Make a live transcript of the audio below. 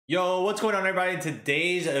Yo, what's going on, everybody? In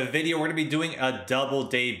today's video, we're going to be doing a double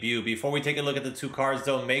debut. Before we take a look at the two cards,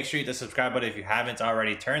 though, make sure you hit the subscribe button if you haven't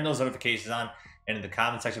already. Turn those notifications on, and in the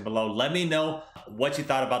comment section below, let me know what you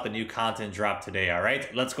thought about the new content drop today, all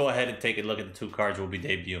right? Let's go ahead and take a look at the two cards we'll be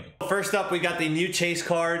debuting. First up, we got the new chase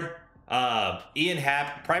card. Ian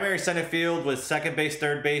Happ, primary center field with second base,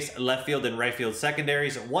 third base, left field, and right field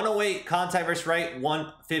secondaries. 108 contact versus right,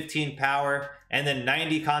 115 power, and then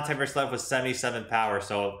 90 contact versus left with 77 power.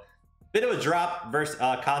 So bit of a drop versus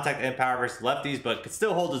contact and power versus lefties, but could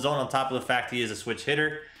still hold his own on top of the fact he is a switch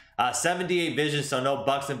hitter. 78 vision, so no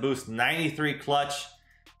bucks and boost, 93 clutch,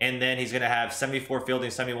 and then he's gonna have 74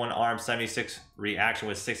 fielding, 71 arm, 76 reaction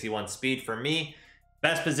with 61 speed. For me,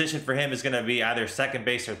 best position for him is going to be either second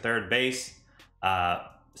base or third base.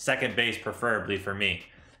 Second base preferably for me.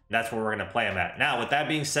 That's where we're going to play him at. Now, with that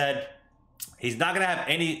being said, he's not going to have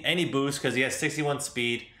any boost because he has 61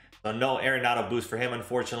 speed. So no Arenado boost for him,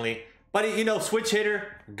 unfortunately. But, you know, switch hitter,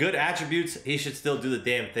 good attributes. He should still do the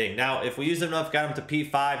damn thing. Now, if we use him enough, got him to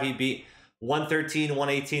P5, he'd be 113,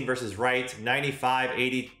 118 versus right, 95,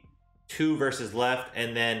 82 versus left,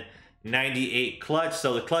 and then 98 clutch.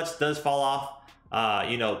 So the clutch does fall off.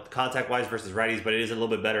 You know, contact wise versus righties, but it is a little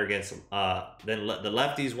bit better against than the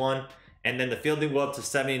lefties one. And then the fielding will up to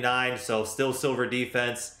 79, so still silver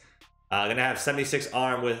defense. Gonna have 76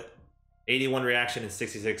 arm with 81 reaction and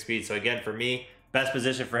 66 speed. So again, for me, best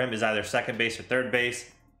position for him is either second base or third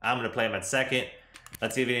base. I'm gonna play him at second.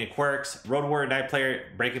 Let's see if he any quirks. Road warrior, night player,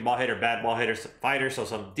 breaking ball hitter, bad ball hitter, fighter. So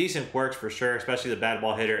some decent quirks for sure, especially the bad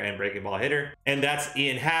ball hitter and breaking ball hitter. And that's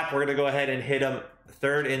Ian Happ. We're gonna go ahead and hit him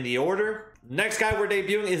third in the order. Next guy we're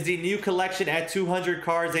debuting is the new collection at 200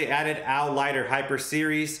 cards. They added Leiter Hyper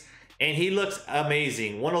Series, and he looks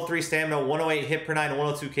amazing. 103 stamina, 108 hit per 9,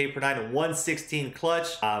 102 K per 9, 116 clutch.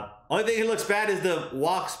 Only thing he looks bad is the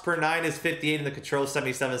walks per 9 is 58 and the control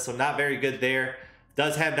 77, so not very good there.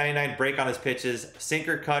 Does have 99 break on his pitches,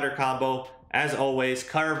 sinker cutter combo as always,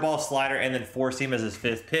 curveball, slider, and then four seam as his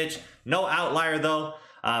fifth pitch. No outlier though.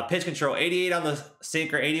 Pitch control 88 on the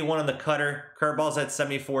sinker, 81 on the cutter, curveballs at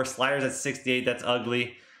 74, sliders at 68. That's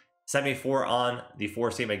ugly. 74 on the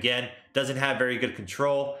four seam again. Doesn't have very good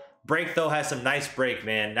control. Break though has some nice break,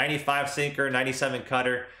 man. 95 sinker, 97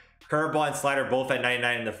 cutter, curveball and slider both at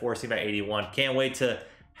 99 and the four seam at 81. Can't wait to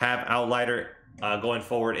have Outlighter going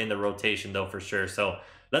forward in the rotation though for sure. So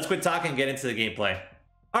let's quit talking and get into the gameplay.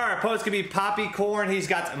 All right, opponent's gonna be Poppy Corn. He's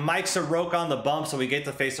got Mike Soroka on the bump, so we get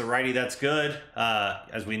to face a righty. That's good.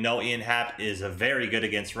 As we know, Ian Happ is very good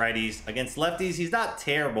against righties. Against lefties, he's not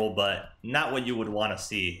terrible, but not what you would want to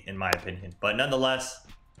see, in my opinion. But nonetheless,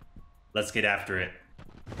 let's get after it.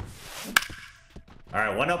 All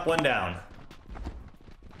right, one up, one down.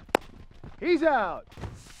 He's out.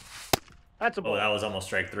 That's a ball. Oh, that was almost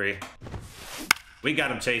strike three. We got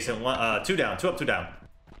him chasing. Two down, two up, two down.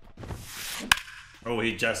 Oh,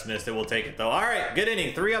 he just missed it. We'll take it, though. All right, good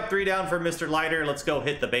inning. 3 up, 3 down for Mr. Leiter. Let's go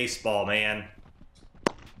hit the baseball, man.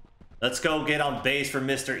 Let's go get on base for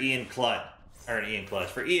Mr. Ian Clutch. Or Ian Clutch.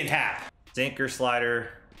 For Ian Happ. Sinker, slider,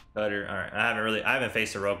 cutter. All right, I haven't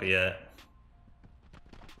faced Soroka yet.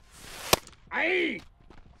 Aye.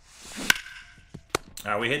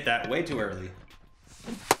 All right, we hit that way too early.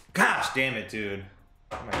 Gosh, damn it, dude.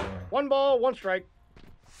 What am I doing? One ball, one strike.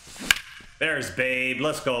 There's Babe.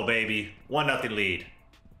 Let's go, baby. 1-0 lead.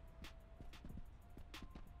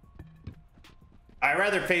 I'd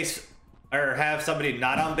rather face or have somebody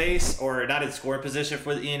not on base or not in scoring position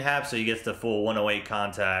for the Ian Happ, so he gets the full 108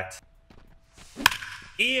 contact.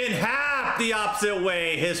 Ian Happ the opposite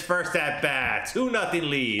way. His first at bat. 2-0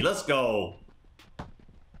 lead. Let's go.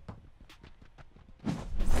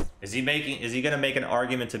 Is he gonna make an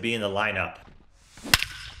argument to be in the lineup?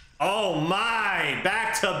 Oh my!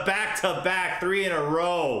 Back to back, 3 in a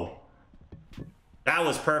row. That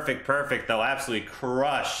was perfect though. Absolutely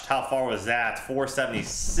crushed. How far was that?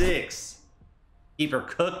 476. Keeper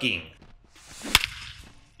cooking.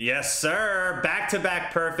 Yes, sir.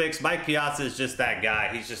 Back-to-back perfects. Mike Piazza is just that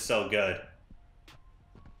guy. He's just so good.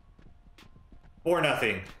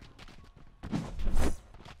 4-0.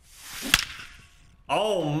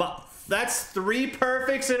 Oh my. That's 3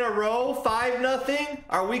 perfects in a row. 5-0.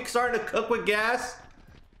 Are we starting to cook with gas?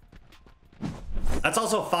 That's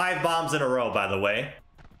also 5 bombs in a row, by the way.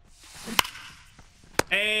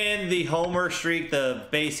 And the homer streak, the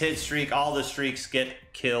base hit streak, all the streaks get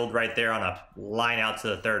killed right there on a line out to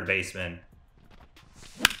the third baseman.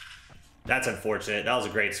 That's unfortunate. That was a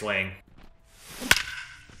great swing.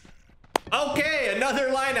 Okay,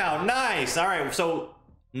 another line out. Nice. All right, so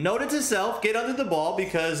note it to self, get under the ball,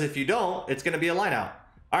 because if you don't, it's going to be a line out.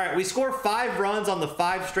 All right, we score 5 runs on the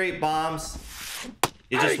 5 straight bombs.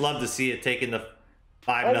 You just love to see it taking the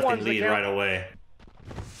 5-0 lead right away.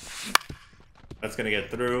 That's gonna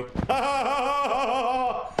get through.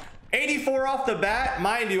 84 off the bat.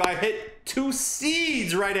 Mind you, I hit 2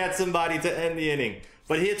 seeds right at somebody to end the inning.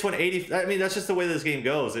 But he hits 180. I mean, that's just the way this game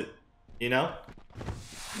goes. You know?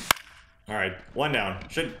 All right, 1 down.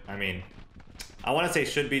 I want to say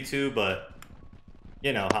should be 2, but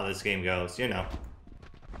you know how this game goes. You know.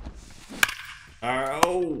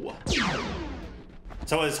 Oh.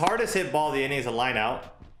 So his hardest hit ball of the inning is a line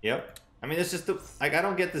out. Yep. I mean, it's just I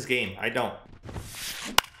don't get this game. I don't.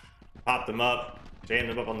 Popped them up. Jammed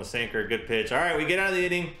them up on the sinker. Good pitch. All right, we get out of the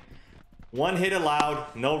inning. 1 hit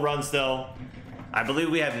allowed. No runs, though. I believe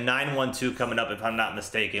we have 9-1-2 coming up, if I'm not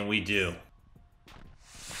mistaken. We do.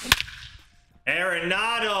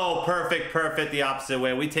 Arenado. Perfect. The opposite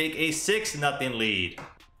way. We take a 6-0 lead.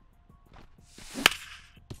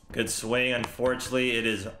 Good swing. Unfortunately, it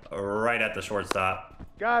is right at the shortstop.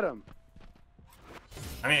 Got him.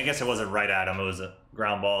 I mean, I guess it wasn't right at him. It was a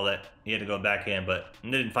ground ball that he had to go back in, but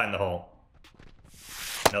didn't find the hole.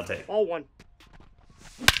 No take. Ball 1.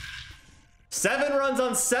 7 runs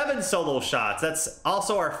on 7 solo shots. That's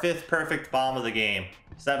also our 5th perfect bomb of the game.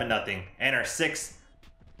 7-0. And our 6th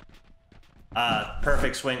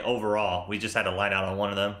perfect swing overall. We just had a line out on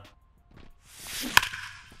one of them.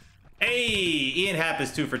 Hey, Ian Happ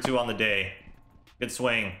is 2 for 2 on the day. Good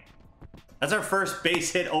swing. That's our first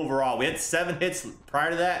base hit overall. We had 7 hits prior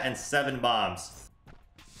to that and 7 bombs.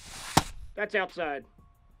 That's outside.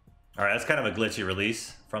 All right, that's kind of a glitchy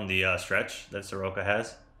release from the stretch that Soroka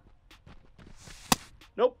has.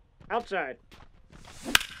 Nope. Outside.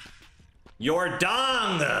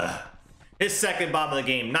 Yordang! His 2nd bomb of the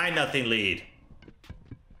game. 9-0 lead.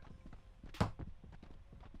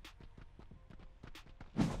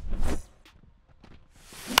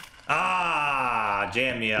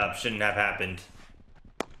 Jammed me up. Shouldn't have happened.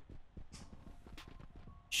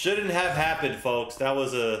 Shouldn't have happened, folks. That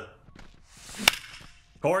was a...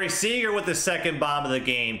 Corey Seager with the 2nd bomb of the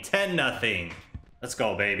game. 10-0. Let's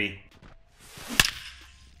go, baby.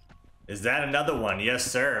 Is that another one? Yes,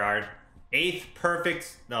 sir. Our 8th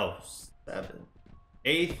perfect... No, 7.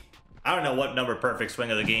 8th... I don't know what number perfect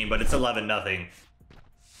swing of the game, but it's 11-0.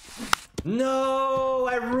 No,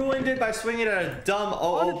 I ruined it by swinging at a dumb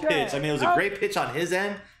 0-0 pitch. I mean, it was a great pitch on his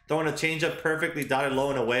end, throwing a changeup perfectly dotted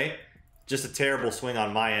low and away. Just a terrible swing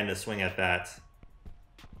on my end to swing at that.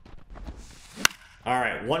 All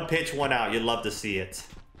right, 1 pitch, 1 out. You'd love to see it.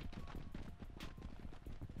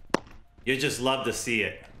 You just love to see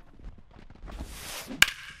it.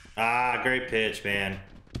 Great pitch, man.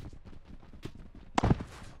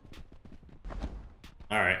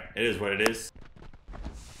 All right, it is what it is.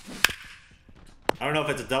 I don't know if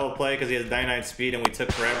it's a double play because he has 99 speed and we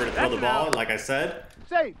took forever to throw the ball, like I said.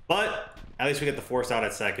 Safe. But at least we get the force out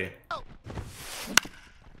at 2nd.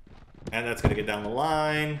 And that's going to get down the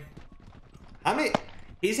line. How many?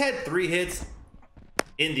 He's had 3 hits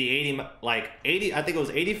in the 80. I think it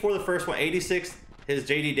was 84 the first one, 86. His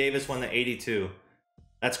JD Davis won the 82.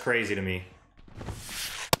 That's crazy to me.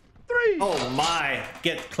 3. Oh my.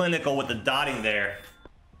 Get clinical with the dotting there.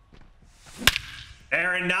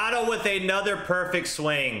 Arenado with another perfect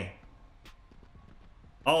swing.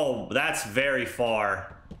 Oh, that's very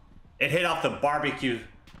far. It hit off the barbecue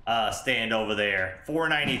stand over there.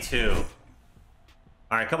 492. All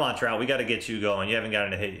right, come on, Trout. We got to get you going. You haven't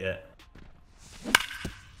gotten a hit yet.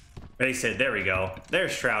 Base hit. There we go.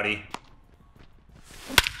 There's Trouty.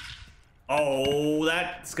 Oh,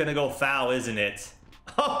 that's going to go foul, isn't it?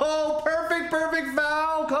 Oh, perfect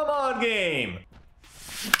foul. Come on, game.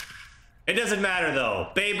 It doesn't matter, though.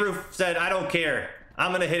 Babe Ruth said, I don't care.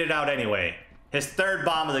 I'm going to hit it out anyway. His 3rd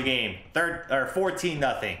bomb of the game.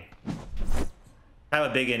 14-0. Have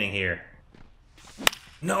a big inning here.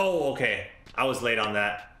 No, okay. I was late on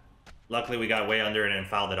that. Luckily, we got way under it and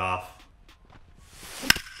fouled it off.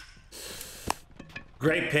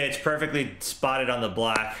 Great pitch. Perfectly spotted on the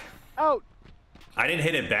block. Out. I didn't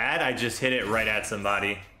hit it bad. I just hit it right at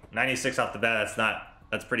somebody. 96 off the bat.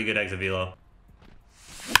 That's pretty good exit velo.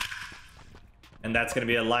 And that's going to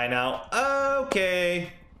be a line out.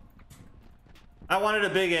 Okay. I wanted a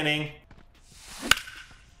big inning.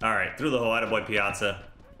 All right. Through the hole. Attaboy Piazza.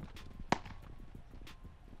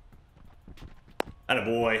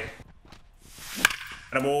 Attaboy.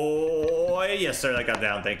 Attaboy. Yes, sir. That got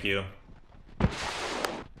down. Thank you.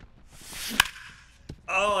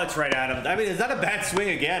 Oh, that's right at him. I mean, is that a bad swing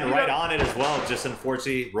again? Right on it as well. Just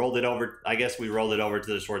unfortunately rolled it over. I guess we rolled it over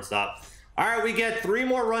to the shortstop. All right, we get 3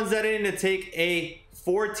 more runs that in to take a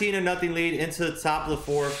 14-0 lead into the top of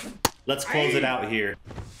the 4th. Let's close it out here.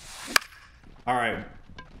 All right,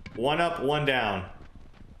 1 up, 1 down.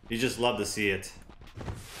 You just love to see it.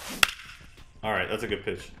 All right, that's a good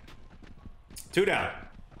pitch. 2 down.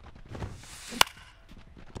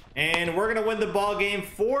 And we're gonna win the ball game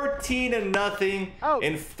 14-0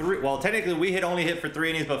 in 3. Well, technically we only hit for 3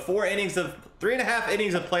 innings, but 3.5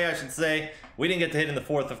 innings of play, I should say. We didn't get to hit in the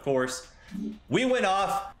 4th, of course. We went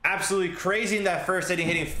off absolutely crazy in that first inning,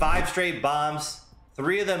 hitting 5 straight bombs.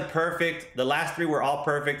 3 of them perfect. The last 3 were all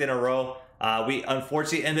perfect in a row. We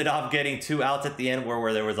unfortunately ended up getting 2 outs at the end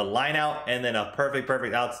where there was a line out and then a perfect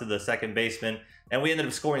out to the second baseman. And we ended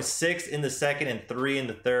up scoring 6 in the second and 3 in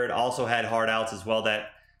the third. Also had hard outs as well that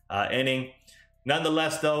inning.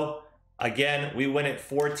 Nonetheless, though, again, we win it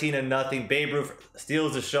 14-0. Babe Ruth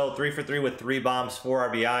steals the show, 3 for 3 with 3 bombs, 4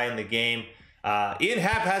 RBI in the game. Ian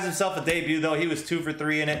Happ has himself a debut, though. He was 2 for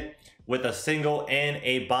 3 in it with a single and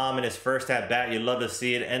a bomb in his first at bat. You love to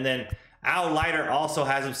see it. And then Leiter also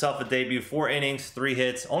has himself a debut, 4 innings, 3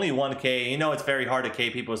 hits, only 1 K. You know it's very hard to K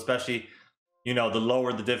people, especially, you know, the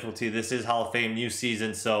lower the difficulty. This is Hall of Fame new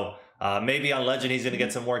season, so maybe on Legend he's going to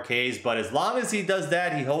get some more Ks. But as long as he does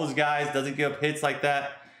that, he holds guys, doesn't give up hits like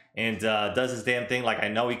that, and does his damn thing like I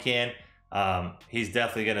know he can, he's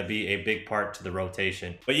definitely going to be a big part to the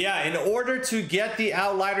rotation. But yeah, in order to get the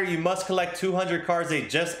Leiter, you must collect 200 cards. They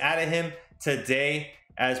just added him today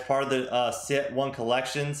as part of the set 1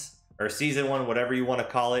 collections, or season 1, whatever you want to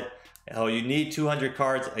call it. Oh, you need 200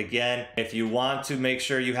 cards. Again, if you want to make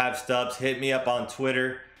sure you have stubs, hit me up on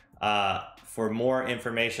Twitter for more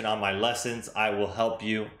information on my lessons. I will help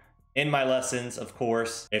you in my lessons, of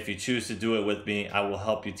course. If you choose to do it with me, I will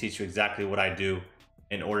help you, teach you exactly what I do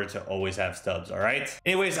in order to always have stubs. All right,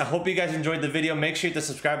 anyways, I hope you guys enjoyed the video. Make sure you hit the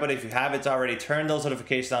subscribe button if you haven't already. Turn those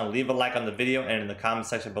notifications on, leave a like on the video, and in the comment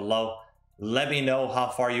section below, let me know how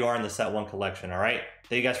far you are in the set 1 collection. All right,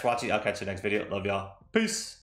 thank you guys for watching. I'll catch you next video. Love y'all. Peace.